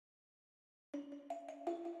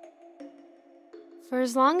For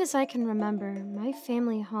as long as I can remember, my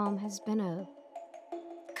family home has been a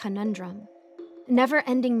conundrum, a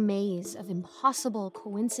never-ending maze of impossible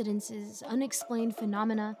coincidences, unexplained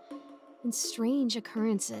phenomena, and strange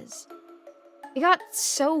occurrences. It got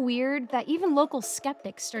so weird that even local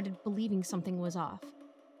skeptics started believing something was off.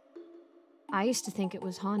 I used to think it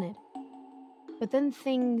was haunted, but then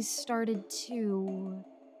things started to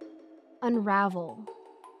unravel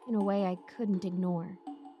in a way I couldn't ignore.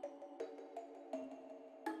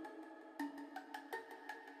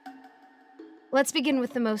 Let's begin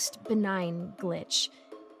with the most benign glitch.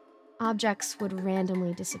 Objects would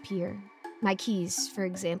randomly disappear. My keys, for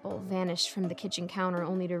example, vanished from the kitchen counter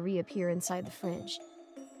only to reappear inside the fridge.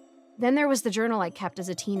 Then there was the journal I kept as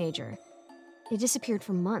a teenager. It disappeared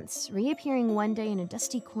for months, reappearing one day in a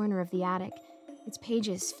dusty corner of the attic, its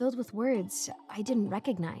pages filled with words I didn't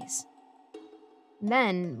recognize.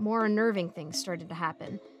 Then, more unnerving things started to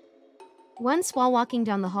happen. Once, while walking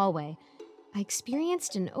down the hallway, I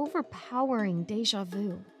experienced an overpowering déjà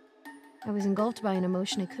vu. I was engulfed by an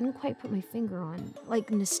emotion I couldn't quite put my finger on,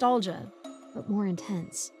 like nostalgia, but more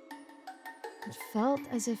intense. It felt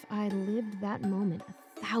as if I lived that moment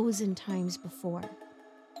 1,000 times before.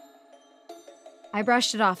 I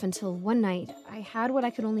brushed it off until one night I had what I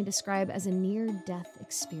could only describe as a near-death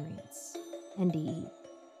experience, NDE.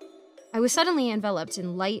 I was suddenly enveloped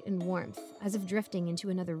in light and warmth, as if drifting into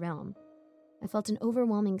another realm. I felt an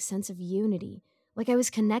overwhelming sense of unity, like I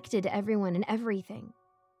was connected to everyone and everything.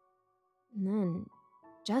 And then,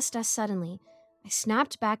 just as suddenly, I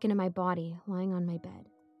snapped back into my body, lying on my bed.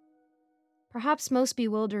 Perhaps most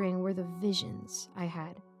bewildering were the visions I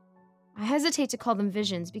had. I hesitate to call them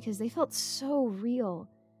visions because they felt so real.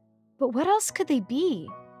 But what else could they be?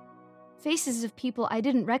 Faces of people I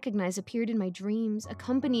didn't recognize appeared in my dreams,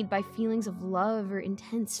 accompanied by feelings of love or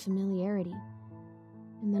intense familiarity.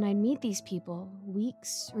 And then I'd meet these people,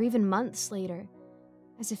 weeks or even months later,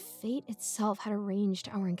 as if fate itself had arranged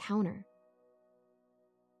our encounter.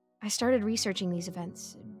 I started researching these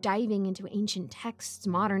events, diving into ancient texts,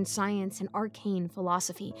 modern science, and arcane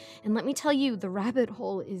philosophy, and let me tell you, the rabbit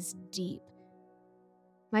hole is deep.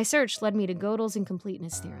 My search led me to Gödel's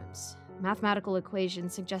incompleteness theorems, mathematical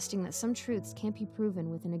equations suggesting that some truths can't be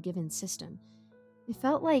proven within a given system. It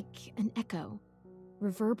felt like an echo,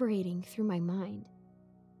 reverberating through my mind.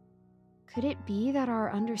 Could it be that our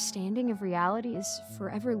understanding of reality is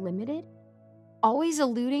forever limited, always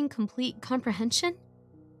eluding complete comprehension?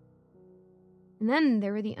 And then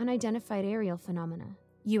there were the unidentified aerial phenomena,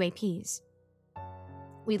 UAPs.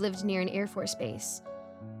 We lived near an Air Force base,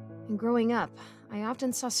 and growing up, I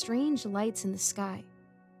often saw strange lights in the sky.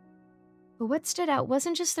 But what stood out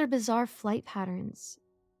wasn't just their bizarre flight patterns,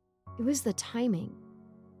 it was the timing.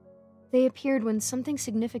 They appeared when something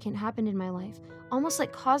significant happened in my life, almost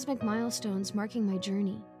like cosmic milestones marking my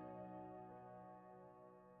journey.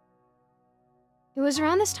 It was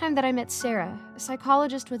around this time that I met Sarah, a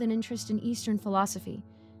psychologist with an interest in Eastern philosophy.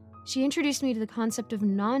 She introduced me to the concept of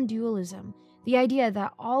non-dualism, the idea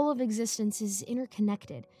that all of existence is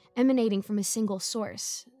interconnected, emanating from a single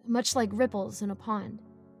source, much like ripples in a pond.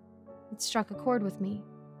 It struck a chord with me.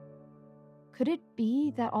 Could it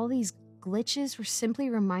be that all these glitches were simply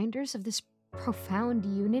reminders of this profound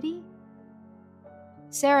unity?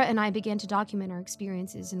 Sarah and I began to document our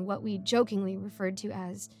experiences in what we jokingly referred to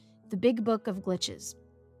as the Big Book of Glitches.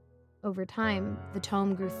 Over time, the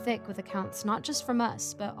tome grew thick with accounts not just from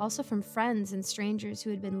us, but also from friends and strangers who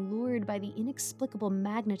had been lured by the inexplicable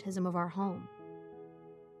magnetism of our home.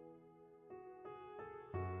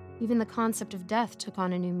 Even the concept of death took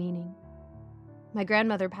on a new meaning. My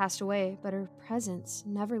grandmother passed away, but her presence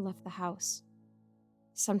never left the house.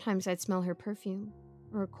 Sometimes I'd smell her perfume,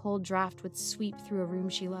 or a cold draft would sweep through a room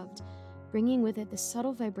she loved, bringing with it the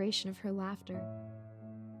subtle vibration of her laughter.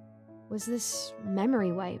 Was this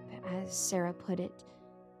memory wipe, as Sarah put it,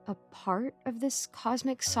 a part of this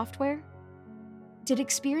cosmic software? Did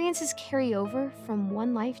experiences carry over from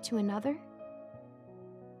one life to another?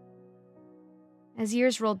 As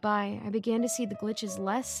years rolled by, I began to see the glitches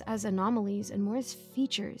less as anomalies and more as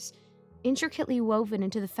features, intricately woven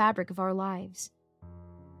into the fabric of our lives.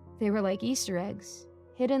 They were like Easter eggs,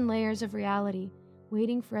 hidden layers of reality,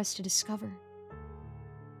 waiting for us to discover.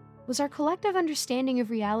 Was our collective understanding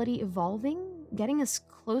of reality evolving, getting us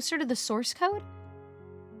closer to the source code?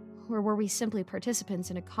 Or were we simply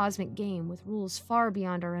participants in a cosmic game with rules far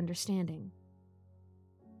beyond our understanding?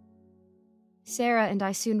 Sarah and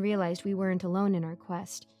I soon realized we weren't alone in our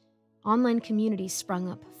quest. Online communities sprung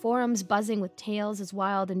up, forums buzzing with tales as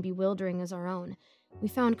wild and bewildering as our own. We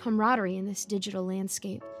found camaraderie in this digital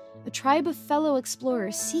landscape, a tribe of fellow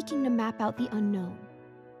explorers seeking to map out the unknown.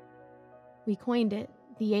 We coined it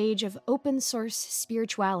the age of open source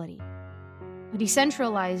spirituality, a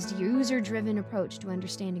decentralized, user-driven approach to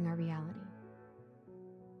understanding our reality.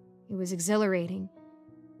 It was exhilarating,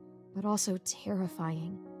 but also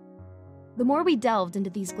terrifying. The more we delved into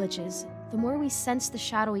these glitches, the more we sensed the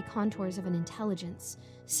shadowy contours of an intelligence,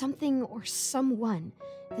 something or someone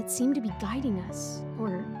that seemed to be guiding us,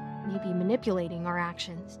 or maybe manipulating our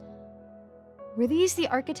actions. Were these the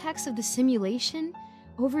architects of the simulation,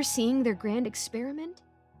 overseeing their grand experiment?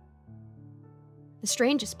 The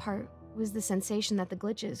strangest part was the sensation that the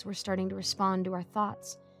glitches were starting to respond to our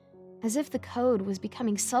thoughts, as if the code was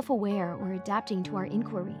becoming self-aware or adapting to our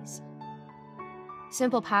inquiries.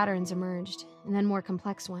 Simple patterns emerged, and then more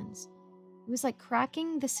complex ones. It was like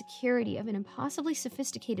cracking the security of an impossibly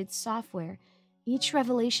sophisticated software, each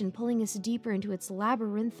revelation pulling us deeper into its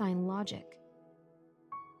labyrinthine logic.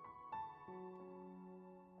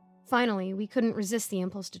 Finally, we couldn't resist the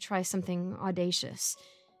impulse to try something audacious.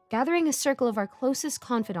 Gathering a circle of our closest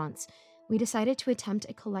confidants, we decided to attempt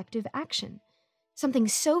a collective action. Something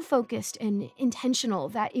so focused and intentional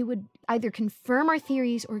that it would either confirm our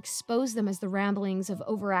theories or expose them as the ramblings of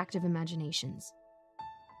overactive imaginations.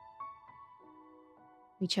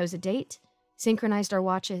 We chose a date, synchronized our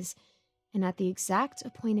watches, and at the exact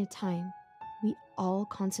appointed time, we all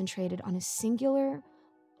concentrated on a singular,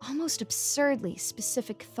 almost absurdly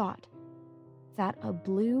specific thought: that a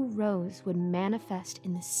blue rose would manifest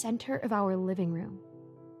in the center of our living room.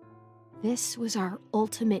 This was our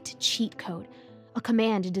ultimate cheat code, a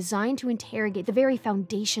command designed to interrogate the very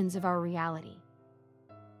foundations of our reality.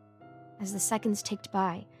 As the seconds ticked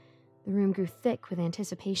by, the room grew thick with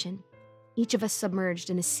anticipation, each of us submerged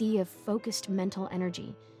in a sea of focused mental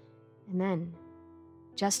energy. And then,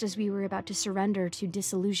 just as we were about to surrender to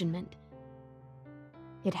disillusionment,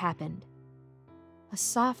 it happened. A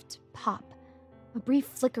soft pop, a brief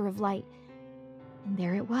flicker of light, and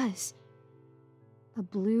there it was. A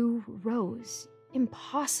blue rose,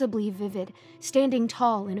 impossibly vivid, standing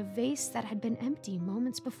tall in a vase that had been empty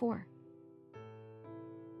moments before.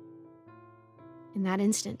 In that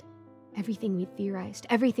instant, everything we theorized,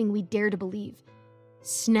 everything we dared to believe,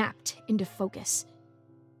 snapped into focus.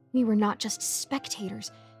 We were not just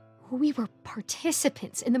spectators, we were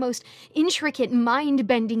participants in the most intricate,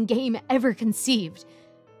 mind-bending game ever conceived.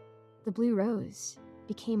 The blue rose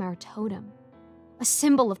became our totem, a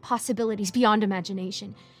symbol of possibilities beyond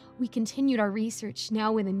imagination. We continued our research,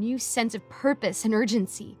 now with a new sense of purpose and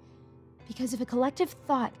urgency. Because if a collective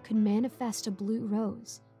thought could manifest a blue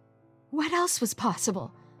rose, what else was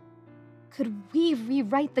possible? Could we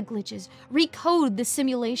rewrite the glitches, recode the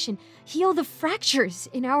simulation, heal the fractures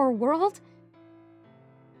in our world?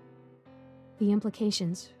 The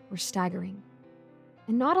implications were staggering,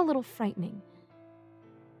 and not a little frightening.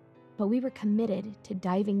 But we were committed to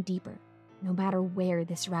diving deeper, no matter where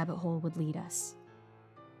this rabbit hole would lead us.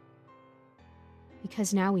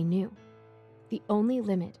 Because now we knew the only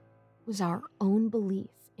limit was our own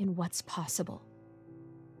belief in what's possible.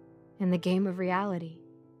 And the game of reality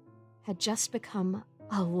had just become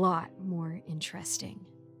a lot more interesting.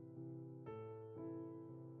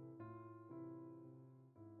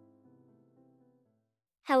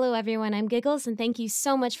 Hello everyone, I'm Giggles, and thank you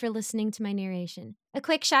so much for listening to my narration. A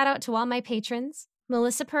quick shout out to all my patrons: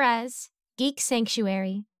 Melissa Perez, Geek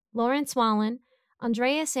Sanctuary, Lawrence Wallen,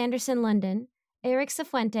 Andrea Sanderson London, Eric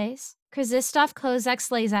Cifuentes, Krzysztof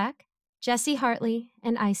Kozak-Slazak, Jesse Hartley,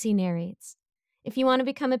 and Icy Narrates. If you want to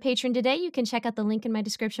become a patron today, you can check out the link in my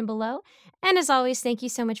description below. And as always, thank you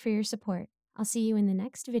so much for your support. I'll see you in the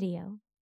next video.